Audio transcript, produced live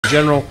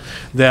general,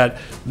 that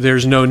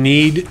there's no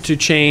need to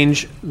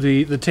change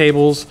the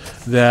tables,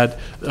 that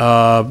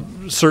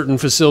certain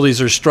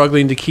facilities are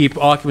struggling to keep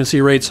occupancy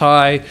rates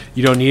high.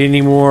 You don't need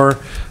any more.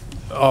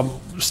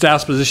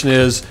 Staff's position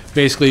is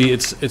basically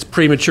it's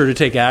premature to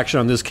take action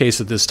on this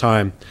case at this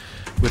time.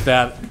 With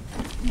that,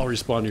 I'll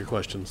respond to your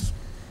questions.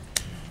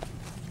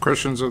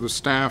 Questions of the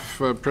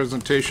staff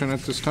presentation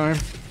at this time?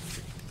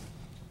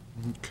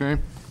 Okay.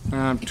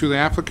 To the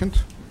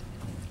applicant.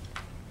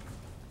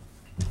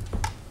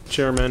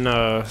 Chairman,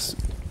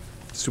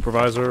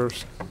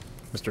 supervisors,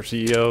 Mr.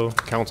 CEO,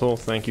 council,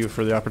 thank you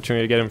for the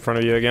opportunity to get in front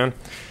of you again.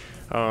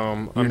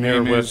 I'm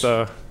here with...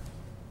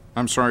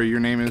 I'm sorry, your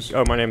name is?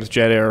 Oh, my name is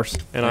Jed Ayers,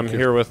 and Thank I'm you.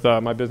 here with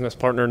my business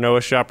partner,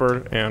 Noah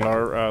Shepard, and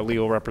our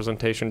legal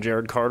representation,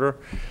 Jared Carter.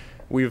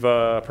 We've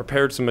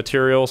prepared some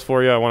materials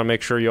for you. I want to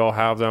make sure you all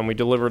have them. We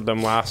delivered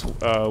them last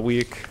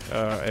week,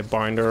 a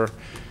binder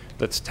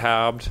that's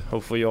tabbed.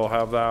 Hopefully you all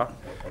have that.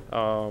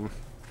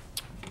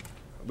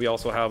 We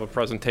also have a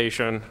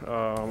presentation,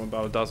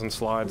 about a dozen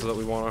slides that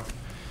we want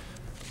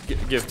to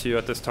give to you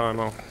at this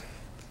time.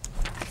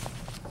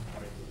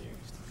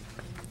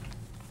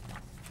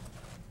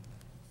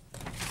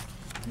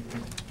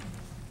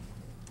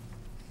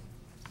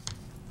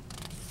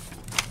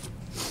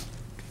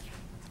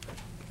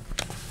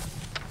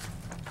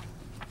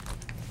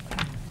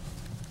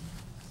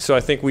 So I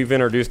think we've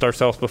introduced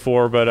ourselves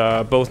before,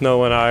 but both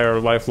Noah and I are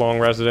lifelong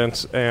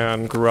residents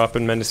and grew up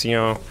in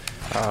Mendocino.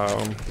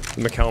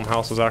 The McCallum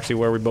House was actually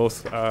where we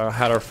both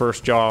had our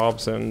first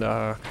jobs, and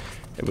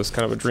it was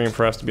kind of a dream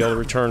for us to be able to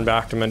return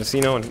back to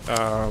Mendocino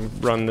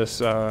and run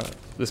this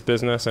this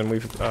business. And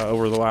we've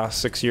over the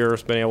last 6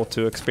 years been able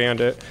to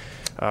expand it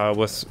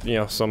with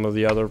some of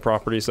the other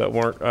properties that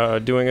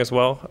weren't doing as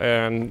well,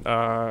 and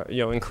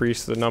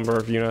increase the number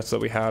of units that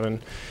we had.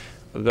 And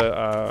the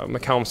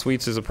McCallum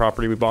Suites is a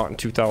property we bought in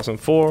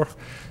 2004,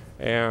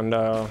 and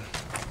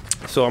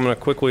so I'm going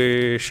to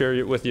quickly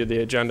share with you the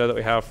agenda that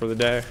we have for the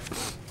day.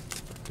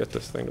 Get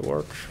this thing to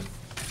work.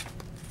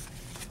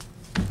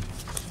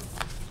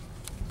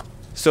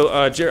 So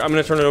I'm going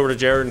to turn it over to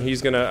Jared, and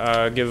he's going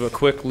to give a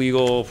quick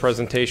legal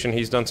presentation.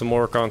 He's done some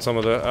work on some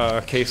of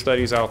the case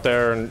studies out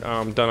there,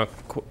 and done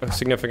a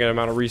significant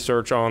amount of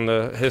research on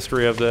the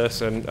history of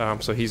this,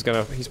 and so he's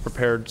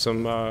prepared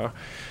some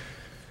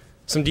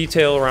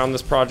detail around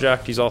this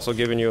project. He's also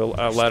given you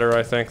a letter,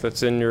 I think,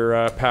 that's in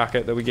your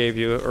packet that we gave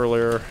you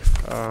earlier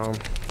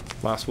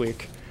last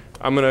week.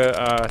 I'm going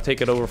to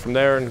take it over from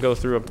there and go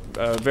through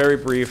a very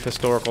brief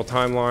historical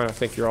timeline. I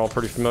think you're all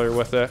pretty familiar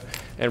with it,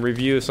 and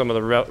review some of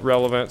the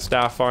relevant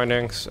staff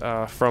findings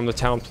from the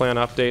town plan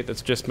update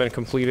that's just been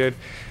completed.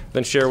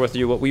 Then share with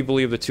you what we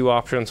believe the two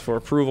options for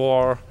approval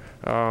are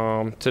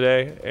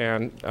today,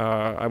 and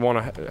I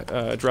want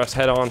to address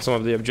head-on some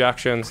of the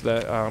objections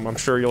that I'm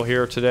sure you'll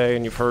hear today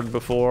and you've heard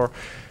before,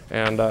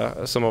 and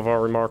some of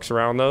our remarks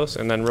around those,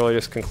 and then really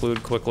just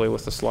conclude quickly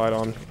with a slide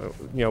on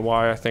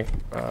why I think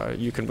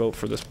you can vote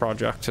for this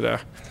project today.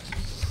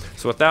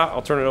 So with that,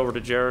 I'll turn it over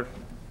to Jared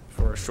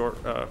for a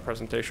short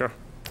presentation.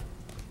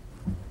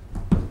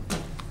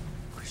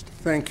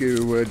 Thank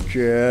you,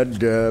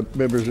 Jed.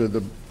 Members of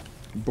the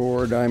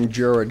board, I'm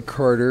Jared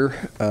Carter.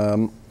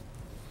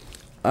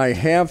 I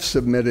have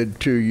submitted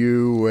to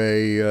you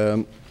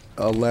a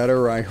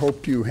letter. I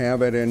hope you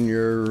have it in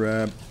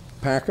your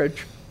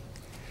package.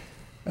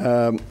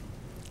 I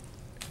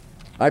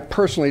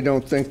personally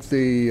don't think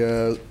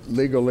the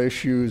legal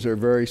issues are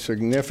very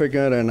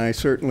significant, and I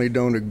certainly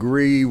don't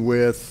agree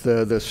with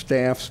the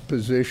staff's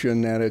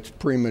position that it's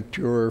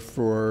premature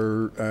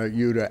for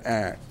you to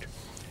act.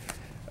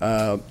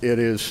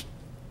 There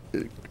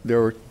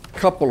were a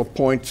couple of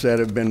points that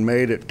have been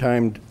made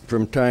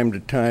from time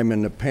to time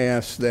in the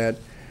past that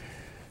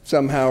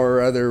somehow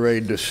or other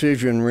a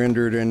decision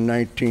rendered in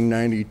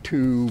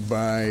 1992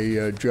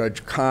 by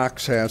Judge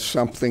Cox has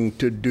something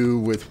to do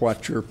with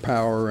what your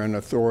power and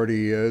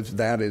authority is.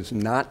 That is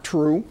not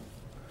true.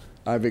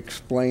 I've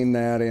explained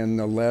that in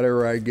the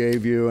letter I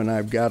gave you, and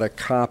I've got a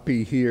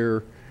copy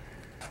here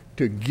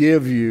to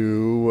give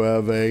you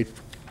of a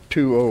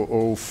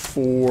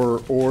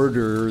 2004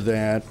 order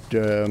that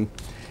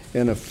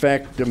in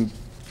effect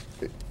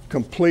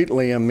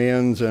completely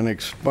amends and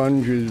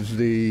expunges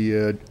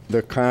the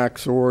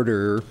Cox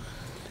order,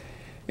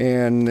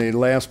 and the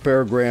last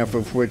paragraph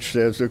of which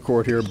says the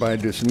court hereby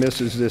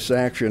dismisses this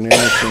action in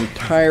its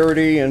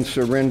entirety and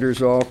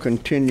surrenders all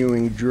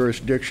continuing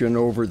jurisdiction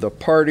over the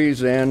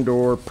parties and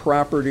or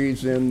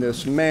properties in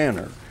this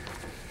manner.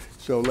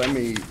 So let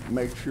me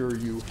make sure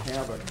you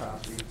have a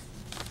copy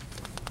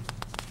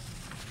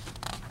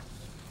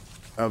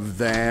of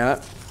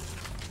that.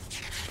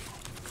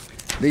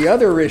 The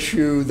other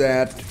issue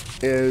that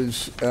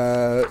is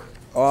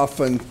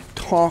often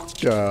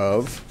talked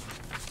of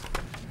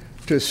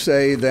to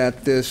say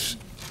that this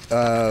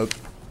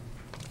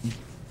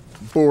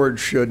board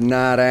should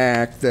not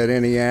act, that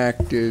any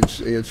act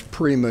is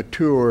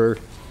premature,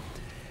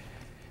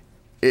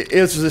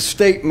 is the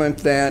statement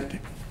that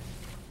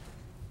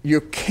you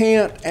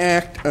can't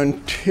act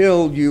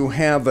until you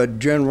have a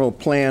general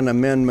plan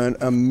amendment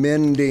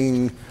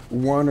amending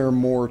one or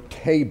more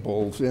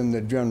tables in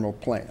the general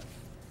plan.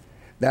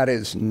 That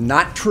is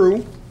not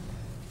true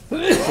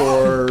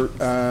for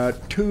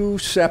two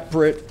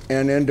separate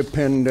and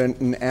independent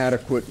and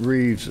adequate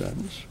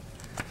reasons.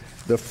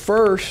 The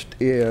first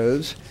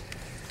is,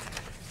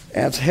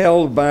 as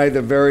held by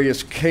the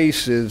various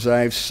cases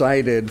I've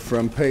cited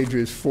from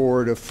pages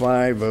 4 to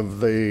 5 of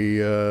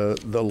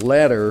the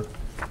letter,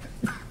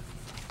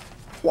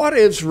 what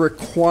is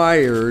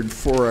required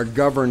for a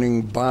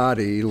governing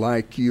body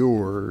like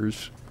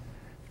yours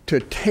to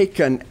take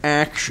an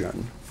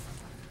action,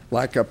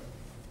 like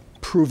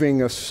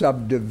approving a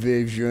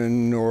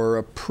subdivision or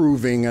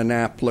approving an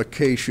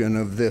application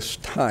of this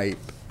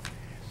type,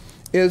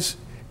 is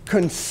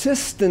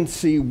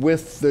consistency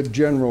with the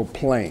general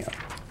plan,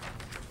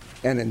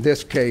 and in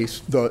this case,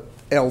 the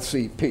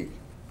LCP.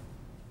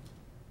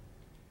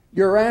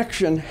 Your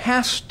action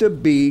has to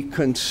be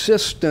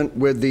consistent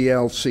with the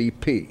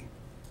LCP.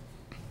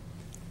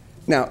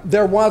 Now,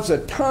 there was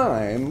a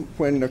time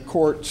when the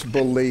courts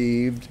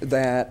believed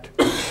that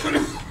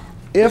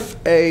if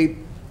a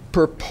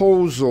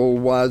proposal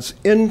was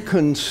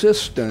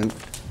inconsistent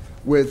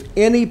with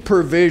any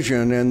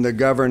provision in the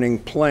governing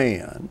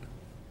plan,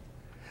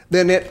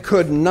 then it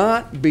could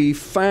not be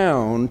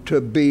found to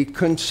be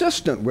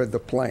consistent with the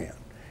plan.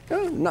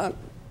 Not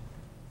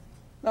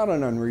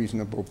an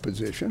unreasonable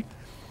position.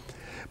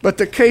 But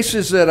the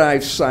cases that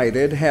I've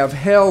cited have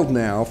held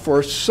now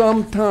for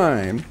some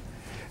time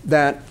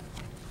that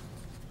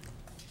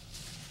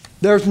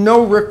there's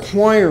no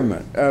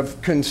requirement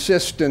of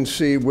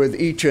consistency with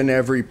each and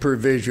every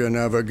provision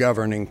of a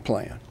governing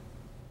plan.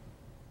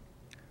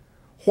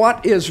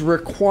 What is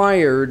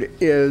required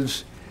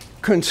is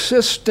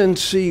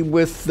consistency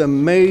with the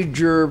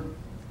major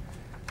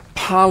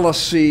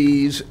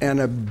policies and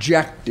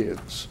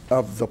objectives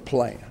of the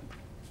plan.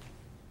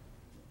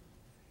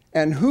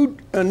 And who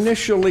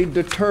initially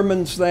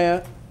determines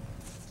that?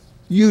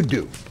 You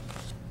do.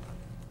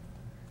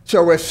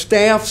 So if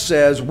staff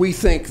says, we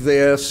think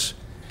this,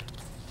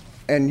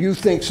 and you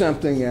think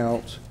something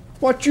else,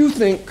 what you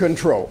think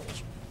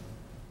controls.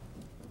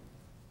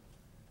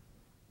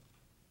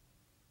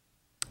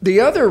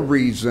 The other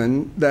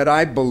reason that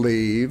I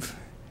believe,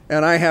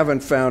 and I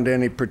haven't found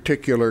any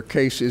particular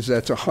cases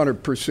that's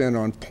 100%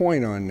 on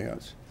point on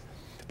this,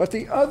 but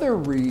the other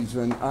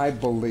reason I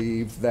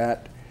believe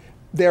that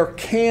there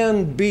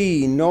can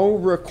be no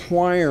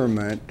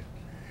requirement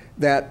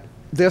that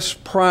this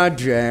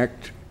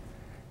project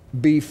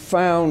be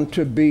found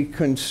to be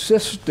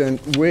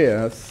consistent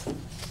with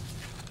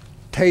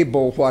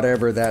table,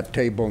 whatever that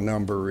table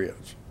number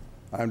is.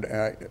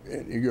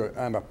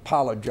 I'm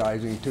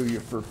apologizing to you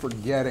for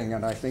forgetting,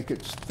 and I think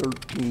it's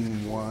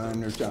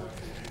 13.1 or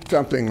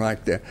something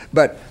like that.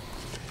 But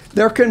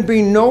there can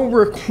be no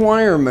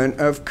requirement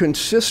of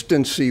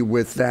consistency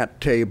with that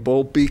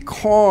table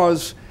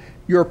because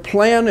your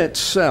plan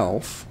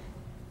itself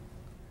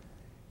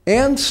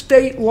and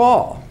state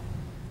law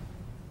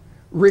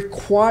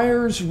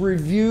requires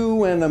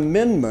review and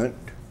amendment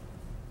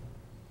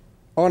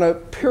on a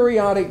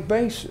periodic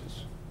basis.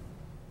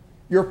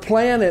 Your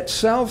plan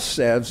itself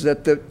says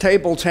that the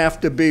tables have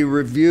to be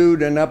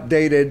reviewed and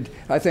updated,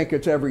 I think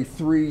it's every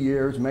 3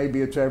 years,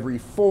 maybe it's every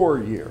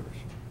 4 years.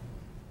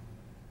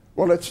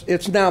 Well,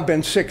 it's now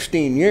been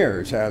 16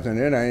 years, hasn't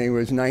it? I think it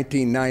was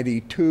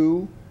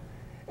 1992,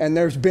 and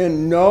there's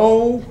been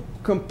no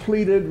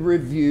completed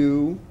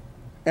review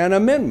and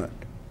amendment.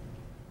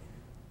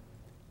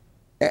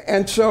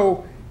 And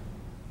so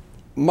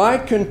my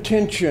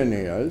contention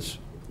is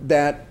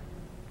that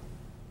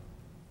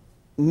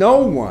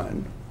no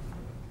one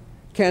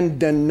can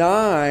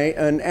deny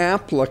an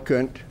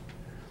applicant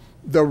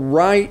the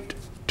right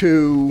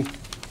to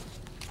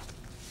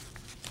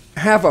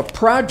have a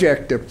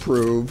project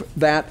approved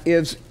that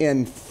is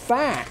in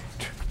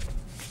fact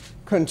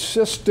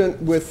consistent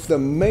with the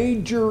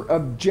major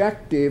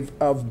objective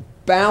of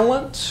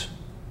balance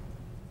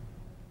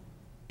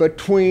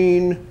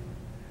between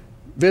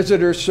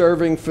visitor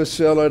serving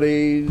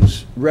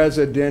facilities,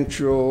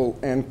 residential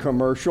and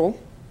commercial,